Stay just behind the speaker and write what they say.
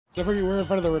So we're in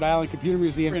front of the Rhode Island Computer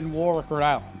Museum in Warwick, Rhode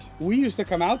Island. We used to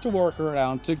come out to Warwick, Rhode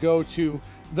Island to go to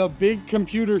the big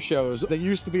computer shows that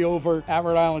used to be over at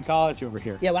Rhode Island College over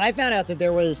here. Yeah, when I found out that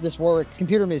there was this Warwick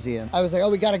Computer Museum, I was like, oh,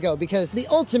 we gotta go, because the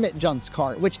ultimate Junks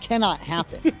cart, which cannot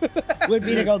happen, would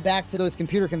be to go back to those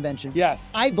computer conventions.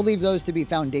 Yes. I believe those to be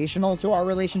foundational to our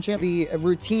relationship. The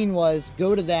routine was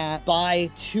go to that, buy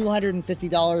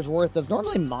 $250 worth of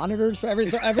normally monitors for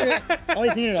every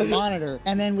always needed a monitor,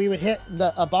 and then we would hit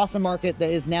a Boston Market that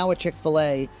is now a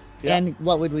Chick-fil-A. Yep. And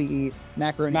what would we eat?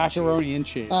 Macaroni and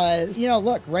cheese. You know,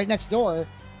 look, right next door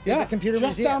is a computer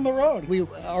museum. Just down the road. We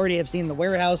already have seen the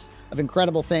warehouse of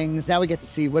incredible things. Now we get to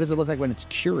see what does it look like when it's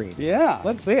curated. Yeah,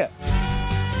 let's see it.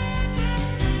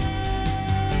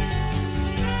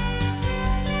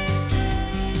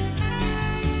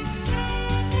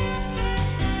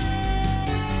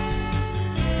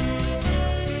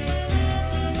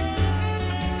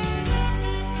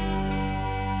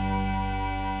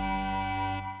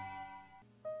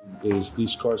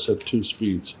 These cars have 2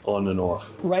 speeds, on and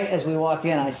off. Right as we walk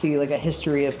in, I see like a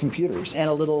history of computers and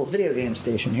a little video game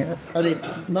station here. Are they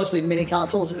mostly mini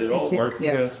consoles? They all work.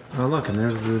 Yeah. Oh, look, and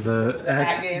there's the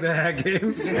hack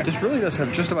games. This really does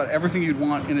have just about everything you'd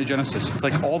want in a Genesis. It's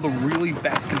like all the really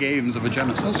best games of a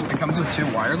Genesis. It comes with 2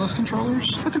 wireless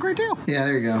controllers. That's a great deal. Yeah,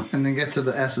 there you go. And then get to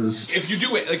the S's. If you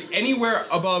do it like anywhere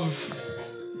above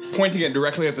pointing it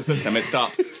directly at the system, it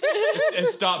stops. It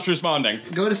stops responding.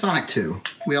 Go to Sonic 2.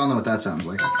 We all know what that sounds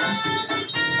like.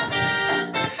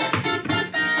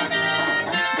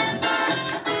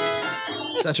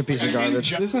 Such a piece of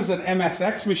garbage. This is an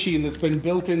MSX machine that's been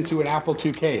built into an Apple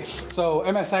II case. So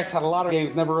MSX had a lot of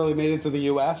games never really made it to the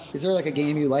US. Is there like a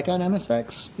game you like on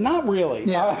MSX? Not really.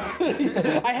 Yeah.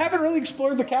 I haven't really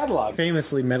explored the catalog.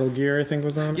 Famously, Metal Gear, I think,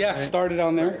 was on. Yeah, started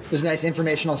on there. There's a nice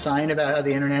informational sign about how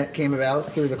the internet came about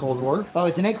through the Cold War. Oh,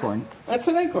 it's an acorn. That's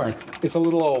an acorn. It's a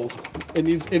little old. It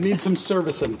needs some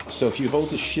servicing. So if you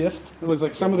hold the shift, it looks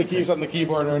like some of the keys on the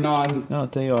keyboard are non. No,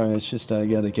 they are. It's just I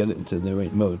gotta get it into the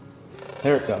right mode.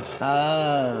 There it goes.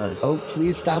 Oh,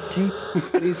 please stop tape.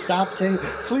 Please stop tape.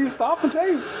 Please stop the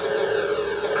tape.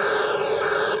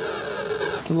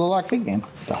 It's a little arcade game.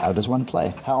 So how does one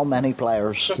play? How many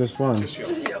players? Just one.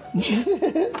 Just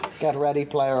you. Got ready,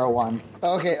 player 1.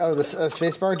 Okay, oh, the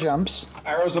spacebar jumps.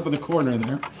 Arrows up in the corner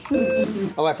there.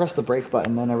 Oh, I pressed the brake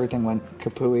button, then everything went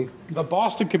kapooey. The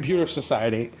Boston Computer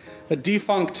Society, a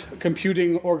defunct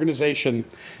computing organization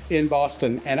in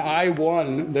Boston, and I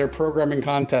won their programming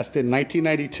contest in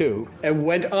 1992 and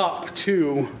went up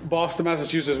to Boston,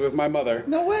 Massachusetts with my mother.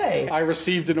 No way. I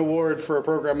received an award for a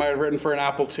program I had written for an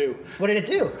Apple II. What did it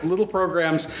do? Little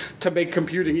programs to make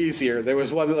computing easier. There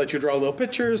was one that let you draw little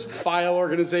pictures, file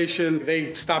organization.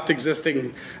 They stopped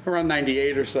existing around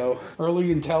 98 or so.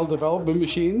 Early Intel development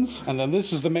machines. And then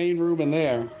this is the main room in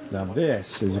there. Now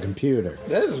this is a computer.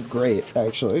 That is great,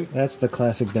 actually. That's the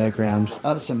classic background.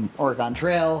 Oh, there's some Oregon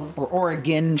Trail, or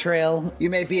Oregon Trail. You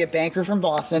may be a banker from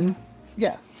Boston.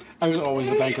 Yeah. I was always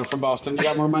a banker from Boston. You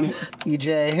got more money?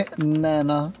 EJ,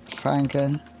 Nana,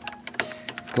 Franca,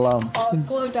 Glow.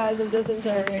 Glow dies of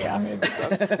dysentery. I'm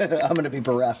going to be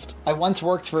bereft. I once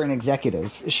worked for an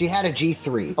executive. She had a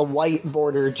G3, a white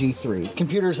border G3.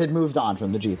 Computers had moved on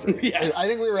from the G3. Yes. I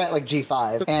think we were at like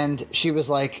G5. And she was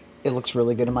like, it looks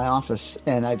really good in my office,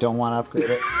 and I don't want to upgrade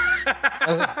it. I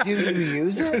was like, do you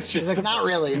use it? She's like, not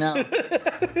really, no.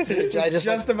 It's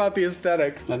just about the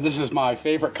aesthetics. And this is my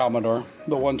favorite Commodore,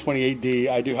 the 128D.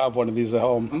 I do have one of these at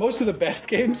home. Most of the best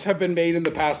games have been made in the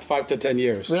past 5 to 10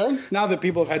 years. Really? Now that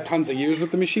people have had tons of years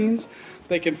with the machines,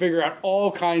 they can figure out all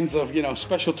kinds of,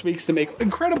 special tweaks to make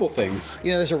incredible things.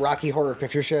 There's a Rocky Horror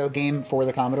Picture Show game for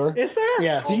the Commodore. Is there?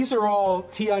 Yeah. These are all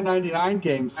TI-99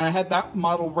 games. I had that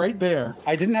model right there.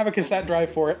 I didn't have a cassette drive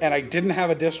for it, and I didn't have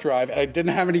a disk drive, and I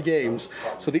didn't have any games.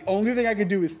 So the only thing I could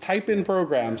do is type in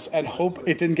programs and hope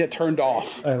it didn't get turned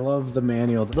off. I love the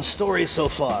manual. The story so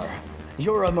far.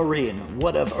 You're a Marine,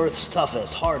 one of Earth's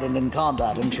toughest, hardened in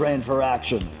combat and trained for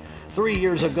action. 3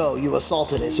 years ago, you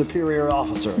assaulted a superior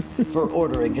officer for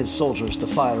ordering his soldiers to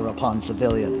fire upon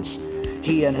civilians.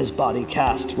 He and his body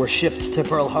cast were shipped to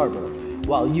Pearl Harbor,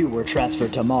 while you were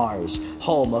transferred to Mars,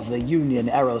 home of the Union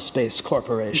Aerospace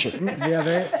Corporation.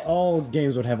 Yeah, all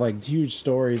games would have like huge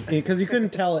stories because you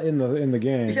couldn't tell it in the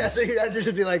game. Yeah, so you had to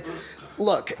just be like,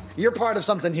 look, you're part of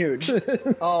something huge.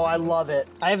 Oh, I love it.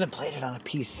 I haven't played it on a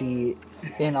PC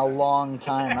in a long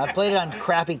time. I played it on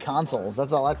crappy consoles.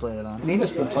 That's all I played it on. Nina's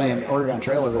been playing Oregon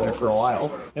Trail over there for a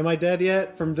while. Am I dead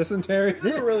yet from dysentery? This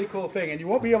is a really cool thing, and you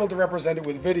won't be able to represent it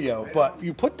with video, but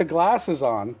you put the glasses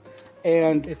on,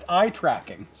 and it's eye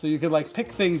tracking. So you can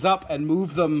pick things up and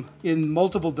move them in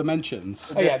multiple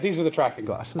dimensions. Oh yeah, these are the tracking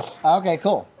glasses. Okay,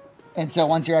 cool. And so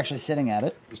once you're actually sitting at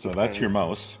it. So that's your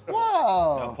mouse.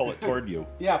 Whoa! Now pull it toward you.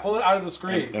 Yeah, pull it out of the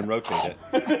screen. And rotate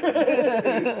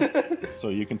it. So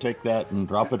you can take that and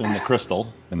drop it in the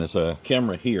crystal. And there's a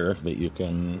camera here that you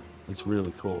can... It's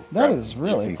really cool. That is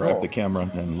really You can cool. grab the camera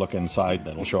and look inside.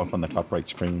 That'll show up on the top right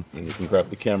screen. And you can grab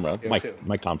the camera.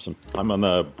 Mike Thompson. I'm on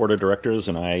the board of directors,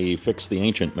 and I fix the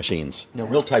ancient machines. You know,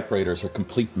 real typewriters are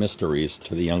complete mysteries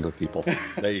to the younger people.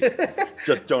 They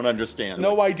just don't understand.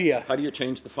 No idea. How do you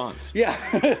change the fonts? Yeah.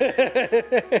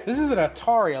 This is an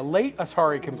Atari, a late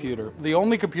Atari computer. The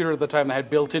only computer at the time that had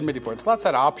built-in MIDI ports. Lots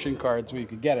had option cards where you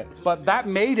could get it. But that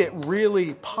made it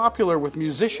really popular with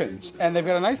musicians. And they've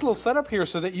got a nice little setup here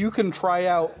so that you can try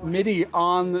out MIDI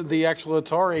on the actual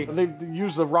Atari. They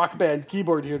use the Rock Band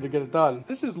keyboard here to get it done.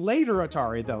 This is later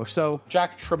Atari, though. So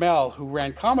Jack Trammell, who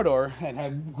ran Commodore and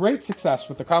had great success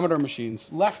with the Commodore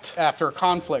machines, left after a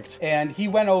conflict. And he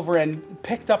went over and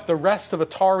picked up the rest of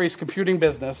Atari's computing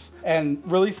business and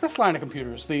released this line of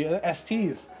computers, the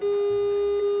STs.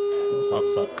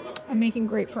 I'm making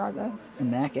great progress. The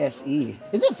Mac SE.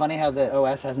 Isn't it funny how the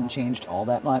OS hasn't changed all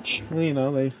that much? Well, you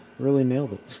know, they really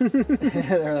nailed it.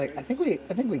 They're like, I think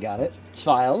we got it. It's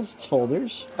files, it's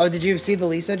folders. Oh, did you see the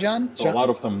Lisa, John? So a lot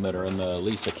of them that are in the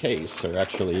Lisa case are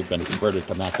actually been converted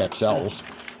to Mac XLs.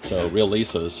 So real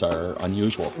Lisas are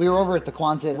unusual. We were over at the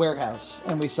Quonset warehouse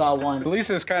and we saw one.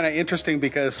 Lisa is kind of interesting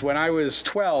because when I was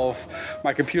 12,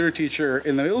 my computer teacher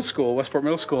in the middle school, Westport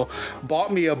Middle School,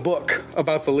 bought me a book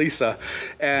about the Lisa.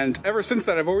 And ever since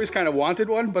then, I've always kind of wanted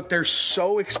one, but they're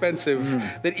so expensive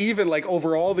that even like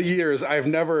over all the years, I've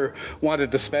never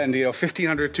wanted to spend,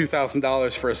 $1,500,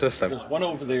 $2,000 for a system. There's one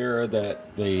over there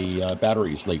that the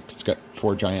battery's leaked. It's got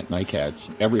 4 giant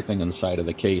NiCads. Everything inside of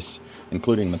the case,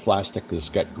 including the plastic, has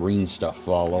got green stuff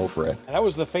all over it. That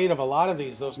was the fate of a lot of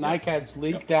these. Those NiCads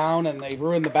leaked down and they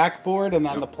ruined the backboard and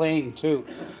on the plane too.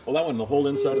 Well, that one, the whole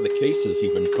inside of the case is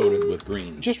even coated with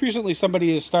green. Just recently,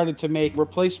 somebody has started to make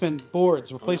replacement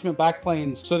boards, replacement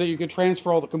backplanes, so that you could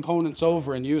transfer all the components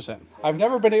over and use it. I've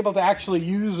never been able to actually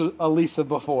use a Lisa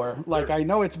before. Like, I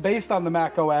know it's based on the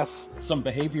Mac OS. Some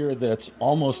behavior that's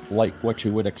almost like what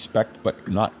you would expect, but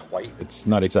not quite. It's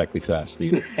not exactly fast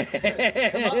either.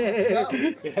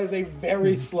 It has a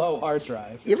very slow hard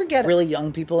drive. You ever get really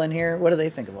young people in here? What do they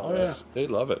think of all this? They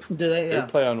love it. Do they? They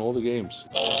play on all the games.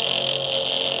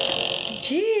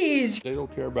 Jeez. They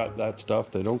don't care about that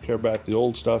stuff. They don't care about the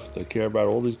old stuff. They care about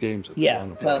all these games. That Yeah,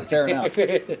 well, fair enough.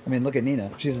 I mean, look at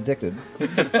Nina. She's addicted.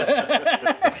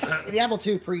 The Apple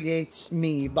II predates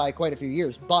me by quite a few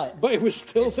years, but it was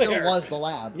still it there. still was the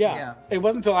lab. Yeah. It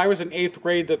wasn't until I was in 8th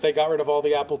grade that they got rid of all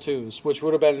the Apple IIs, which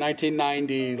would have been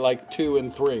 1990, like 2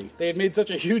 and 3. They had made such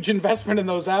a huge investment in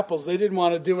those apples, they didn't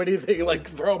want to do anything like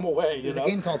throw them away. There's a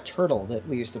game called Turtle that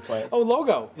we used to play. Oh,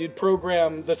 Logo. You'd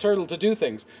program the turtle to do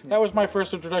things. That was my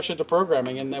first introduction to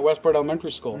programming in the Westport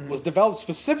Elementary School. It was developed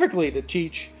specifically to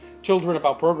teach children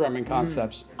about programming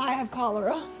concepts. I have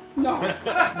cholera. No.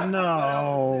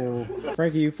 No.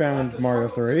 Frankie, you found Mario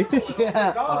 3.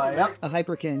 Yeah. Yep. A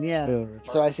Hyperkin, yeah.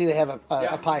 So I see they have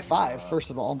a Pi 5,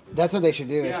 first of all. That's what they should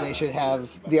do, is they should have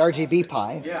the RGB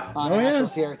Pi on an actual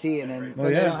CRT, and then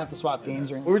they don't have to swap games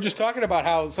or anything. We were just talking about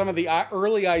how some of the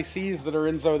early ICs that are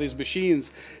in some of these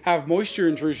machines have moisture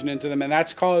intrusion into them, and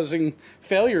that's causing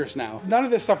failures now. None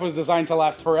of this stuff was designed to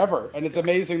last forever, and it's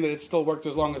amazing that it's still worked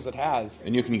as long as it has.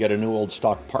 And you can get a new old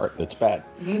stock part that's bad.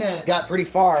 Nina got pretty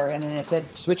far, and then it said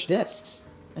switch discs,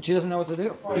 and she doesn't know what to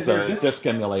do. There's a disc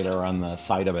emulator on the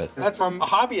side of it. That's from a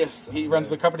hobbyist. He runs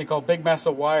the company called Big Mess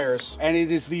of Wires, and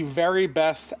it is the very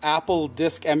best Apple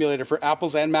disk emulator for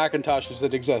Apples and Macintoshes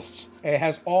that exists. It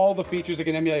has all the features. It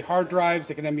can emulate hard drives.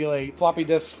 It can emulate floppy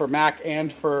disks for Mac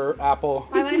and for Apple.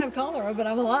 I might have cholera, but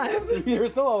I'm alive. You're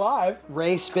still alive.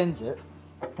 Ray spins it,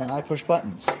 and I push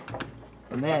buttons.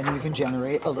 And then you can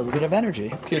generate a little bit of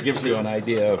energy. It gives you an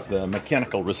idea of the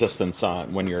mechanical resistance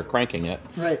on when you're cranking it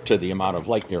to the amount of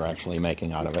light you're actually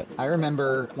making out of it. I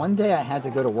remember one day I had to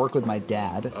go to work with my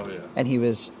dad, and he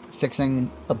was fixing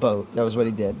a boat. That was what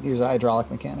he did. He was a hydraulic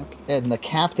mechanic. And the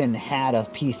captain had a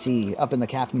PC up in the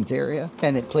captain's area,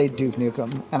 and it played Duke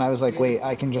Nukem. And I was like, wait,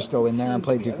 I can just go in there and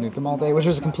play Duke Nukem all day, which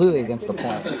was completely against the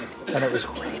point. And it was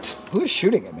great. Who is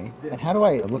shooting at me? And how do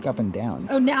I look up and down?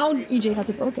 Oh, now EJ has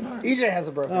a broken arm. EJ has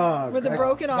a broken arm. With a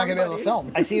broken arm. Not gonna be able to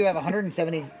film. I see you have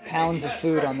 170 pounds of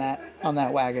food on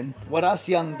that wagon. What us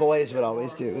young boys would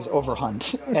always do is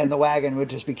overhunt, and the wagon would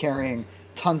just be carrying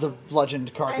tons of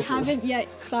bludgeoned I carcasses. haven't yet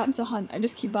stopped to hunt. I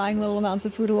just keep buying little amounts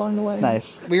of food along the way.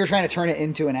 Nice. We were trying to turn it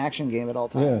into an action game at all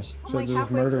Yeah, times. should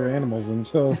just murder animals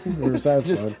until we were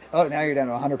satisfied. Oh, now you're down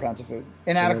to 100 pounds of food.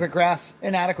 Inadequate grass,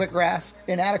 inadequate grass,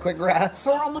 inadequate grass.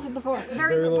 But we're almost at the fort. But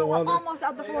we're almost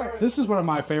at the fort. This is one of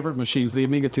my favorite machines, the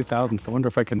Amiga 2000. I wonder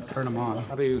if I can turn them on.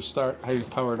 How do you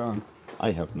power it on?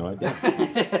 I have no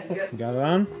idea. Got it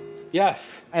on?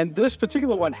 Yes. And this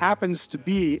particular one happens to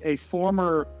be a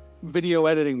former video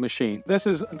editing machine. This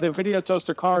is the video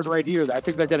toaster card right here that I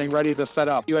think they're getting ready to set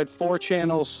up. You had 4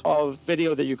 channels of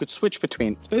video that you could switch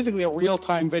between. It's basically a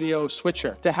real-time video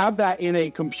switcher. To have that in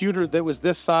a computer that was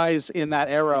this size in that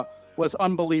era was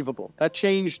unbelievable. That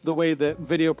changed the way that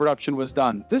video production was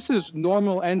done. This is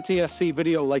normal NTSC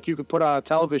video like you could put on a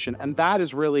television, and that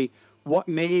is really what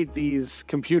made these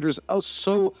computers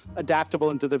so adaptable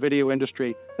into the video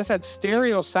industry. This had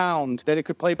stereo sound that it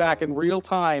could play back in real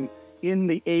time in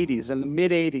the 80s, in the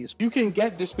mid-80s. You can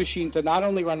get this machine to not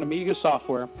only run Amiga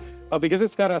software, but because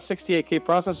it's got a 68K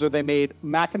processor, they made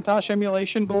Macintosh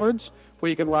emulation boards where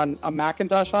you can run a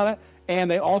Macintosh on it, and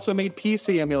they also made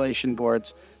PC emulation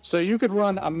boards. So you could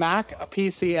run a Mac, a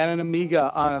PC, and an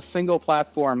Amiga on a single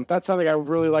platform. That's something I would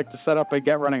really like to set up and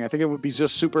get running. I think it would be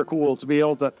just super cool to be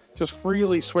able to just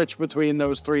freely switch between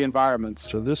those 3 environments.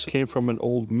 So this came from an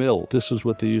old mill. This is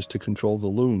what they used to control the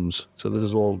looms. So this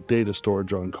is all data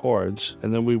storage on cards.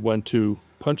 And then we went to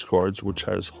punch cards, which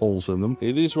has holes in them.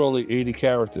 These are only 80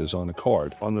 characters on a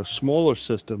card. On the smaller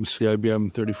systems, the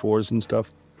IBM 34s and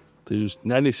stuff, they used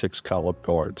 96 column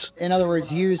cards. In other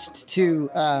words, used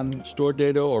to store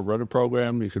data or run a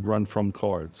program you could run from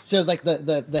cards. So like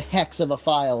the hex of a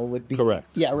file would be correct.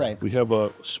 Yeah, right. We have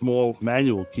a small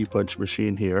manual key punch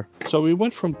machine here. So we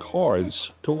went from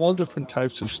cards to all different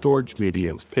types of storage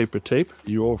mediums. Paper tape.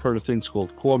 You all heard of things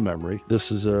called core memory.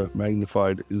 This is a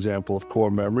magnified example of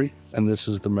core memory, and this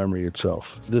is the memory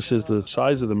itself. This is the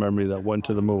size of the memory that went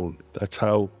to the moon. That's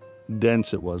how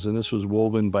dense it was, and this was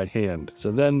woven by hand.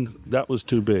 So then that was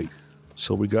too big,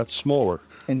 so we got smaller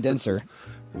and denser.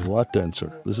 A lot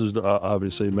denser. This is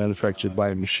obviously manufactured by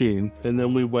a machine. And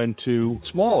then we went to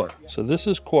smaller. So this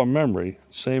is core memory,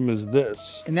 same as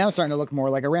this. And now it's starting to look more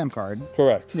like a RAM card.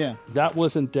 Correct. Yeah. That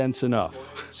wasn't dense enough.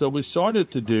 So we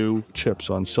started to do chips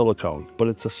on silicone, but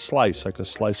it's a slice, like a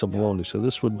slice of bologna. So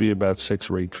this would be about 6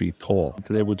 or 8 feet tall.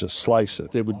 And they would just slice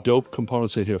it. They would dope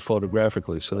components in here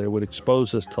photographically. So they would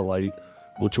expose this to light,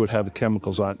 which would have the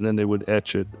chemicals on it, and then they would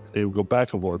etch it. They would go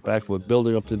back and forth,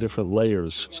 building up the different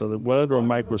layers. So they went under a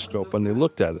microscope and they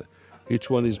looked at it. Each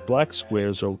one of these black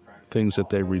squares are things that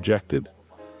they rejected.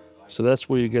 So that's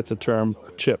where you get the term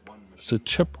chip. It's a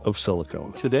chip of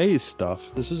silicone. Today's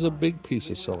stuff, this is a big piece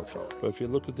of silicone. But if you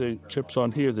look at the chips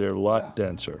on here, they're a lot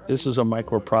denser. This is a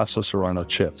microprocessor on a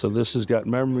chip. So this has got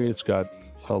memory, it's got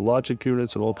logic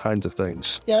units and all kinds of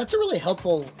things. Yeah, that's a really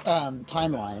helpful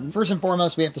timeline. First and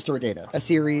foremost, we have to store data. A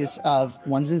series of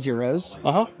 1s and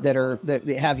 0s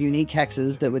that have unique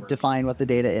hexes that would define what the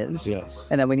data is. Yes.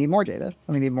 And then we need more data.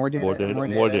 And we need more data.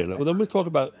 More data. Well, then we talk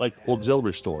about like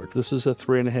auxiliary storage. This is a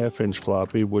 3.5-inch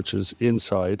floppy, which is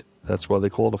inside. That's why they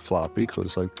call it a floppy, because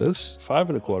it's like this.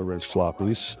 5.25-inch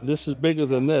floppies. This is bigger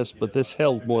than this, but this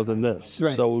held more than this.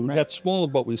 Right, So we got smaller,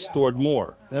 but we stored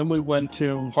more. Then we went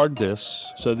to hard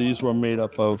disks. So these were made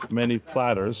up of many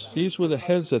platters. These were the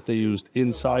heads that they used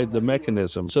inside the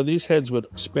mechanism. So these heads would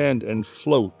expand and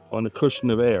float on a cushion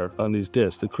of air on these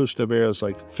disks. The cushion of air is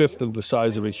like 1/5 of the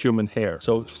size of a human hair.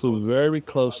 So it flew very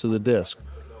close to the disk.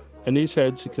 And these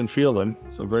heads, you can feel them,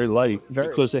 so very light,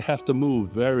 because they have to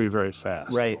move very, very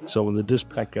fast. Right. So when the disk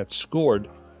pack got scored,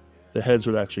 the heads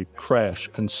would actually crash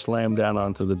and slam down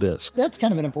onto the disk. That's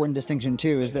kind of an important distinction,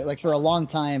 too, is that like for a long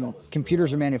time,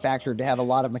 computers are manufactured to have a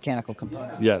lot of mechanical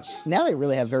components. Yes. Now they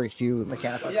really have very few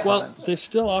mechanical components. Well, they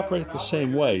still operate the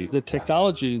same way. The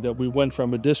technology that we went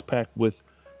from a disk pack with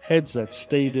heads that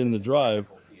stayed in the drive,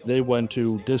 they went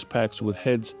to disk packs with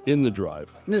heads in the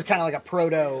drive. And this is kind of like a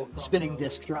proto spinning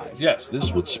disk drive. Yes,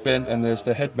 this would spin, and there's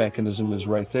the head mechanism is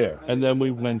right there. And then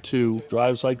we went to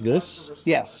drives like this.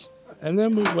 Yes. And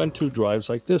then we went to drives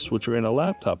like this, which are in a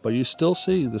laptop, but you still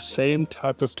see the same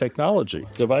type of technology.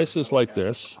 Devices like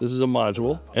this is a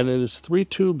module, and it has 3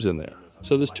 tubes in there.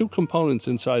 So there's 2 components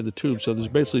inside the tube, so there's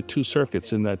basically 2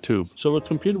 circuits in that tube. So a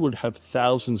computer would have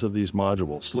thousands of these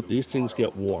modules. These things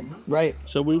get warm. Right.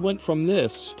 So we went from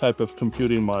this type of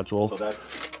computing module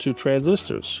to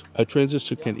transistors. A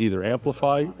transistor can either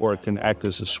amplify or it can act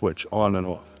as a switch on and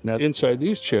off. Now inside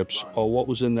these chips are what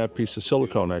was in that piece of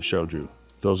silicone I showed you.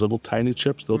 Those little tiny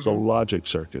chips, those are logic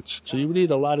circuits. So you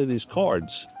need a lot of these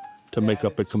cards to make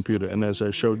up a computer. And as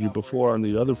I showed you before on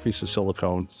the other piece of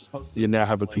silicone, you now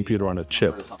have a computer on a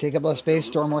chip. Take up less space,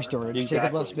 store more storage. Take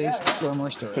up less space, store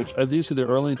more storage. These are the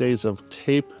early days of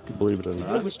tape, believe it or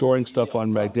not. Storing stuff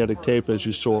on magnetic tape, as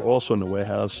you saw also in the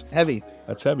warehouse. Heavy.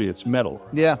 That's heavy. It's metal.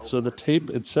 Yeah. So the tape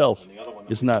itself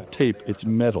is not tape, it's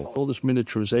metal. All this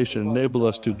miniaturization enabled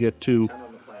us to get to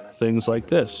things like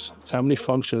this. How many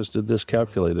functions did this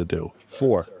calculator do?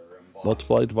 4.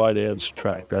 Multiply, divide, add,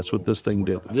 subtract. That's what this thing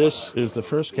did. This is the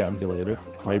first calculator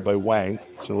made by Wang.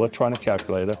 It's an electronic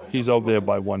calculator. He's over there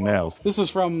by one now. This is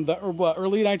from the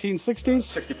early 1960s?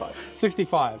 65.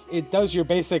 65. It does your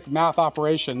basic math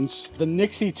operations. The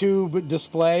Nixie tube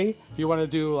display, if you want to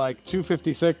do like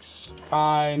 256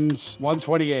 times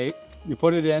 128, you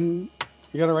put it in,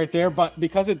 you got it right there. But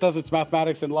because it does its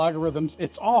mathematics and logarithms,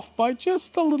 it's off by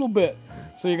just a little bit.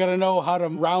 So you got to know how to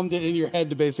round it in your head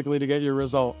to basically to get your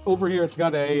result. Over here, it's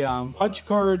got a punch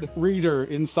card reader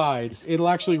inside. It'll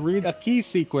actually read a key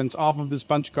sequence off of this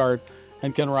punch card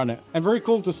and can run it. And very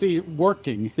cool to see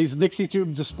working. These Nixie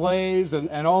tube displays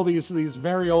and all these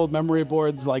very old memory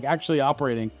boards like actually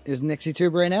operating. Is Nixie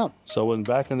tube right now? So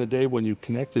back in the day when you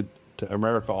connected to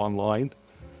America Online,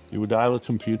 you would dial a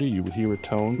computer, you would hear a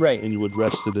tone, right, and you would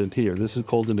rest it in here. This is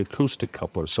called an acoustic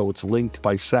coupler, so it's linked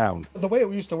by sound. The way it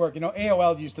used to work, you know,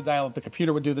 AOL used to dial up, the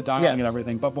computer would do the dialing and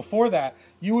everything. But before that,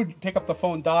 you would pick up the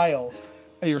phone dial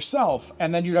yourself,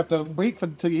 and then you'd have to wait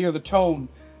to hear the tone,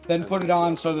 then put it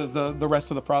on so that the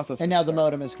rest of the process. And now the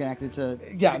modem is connected to...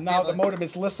 Yeah, now the modem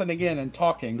is listening in and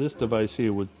talking. This device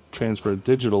here would transfer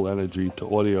digital energy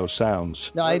to audio sounds.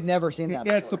 No, I'd never seen that.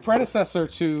 Yeah, it's the predecessor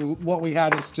to what we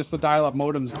had is just the dial-up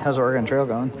modems. How's Oregon Trail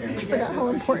going? I forgot how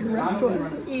important Rust was.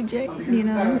 EJ,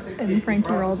 Nina, and Frankie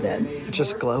are all dead.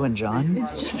 Just Glow and John?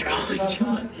 It's just Glow and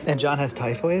John. And John has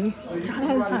typhoid? John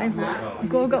has typhoid.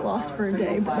 Glow got lost for a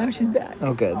day, but now she's back.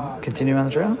 Oh, good. Continue on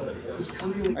the trail?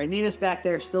 All right, Nina's back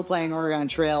there still playing Oregon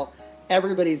Trail.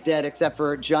 Everybody's dead except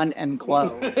for John and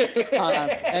Glow.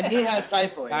 And he has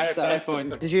typhoid. I have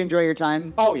typhoid. Did you enjoy your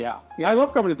time? Oh, yeah. I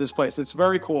love coming to this place. It's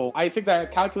very cool. I think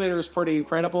that calculator is pretty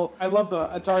incredible. I love the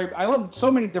Atari. I love so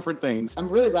many different things. I'm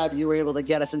really glad you were able to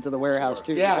get us into the warehouse,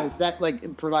 too. Yeah. Because that,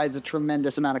 like, provides a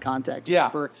tremendous amount of context Yeah.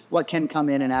 for what can come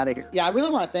in and out of here. Yeah, I really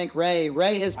want to thank Ray.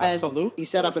 Ray has been... Absolutely. He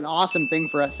set up an awesome thing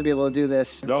for us to be able to do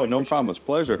this. No problem. It's a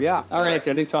pleasure. Yeah. All right.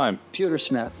 Anytime. Pewter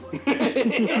Smith.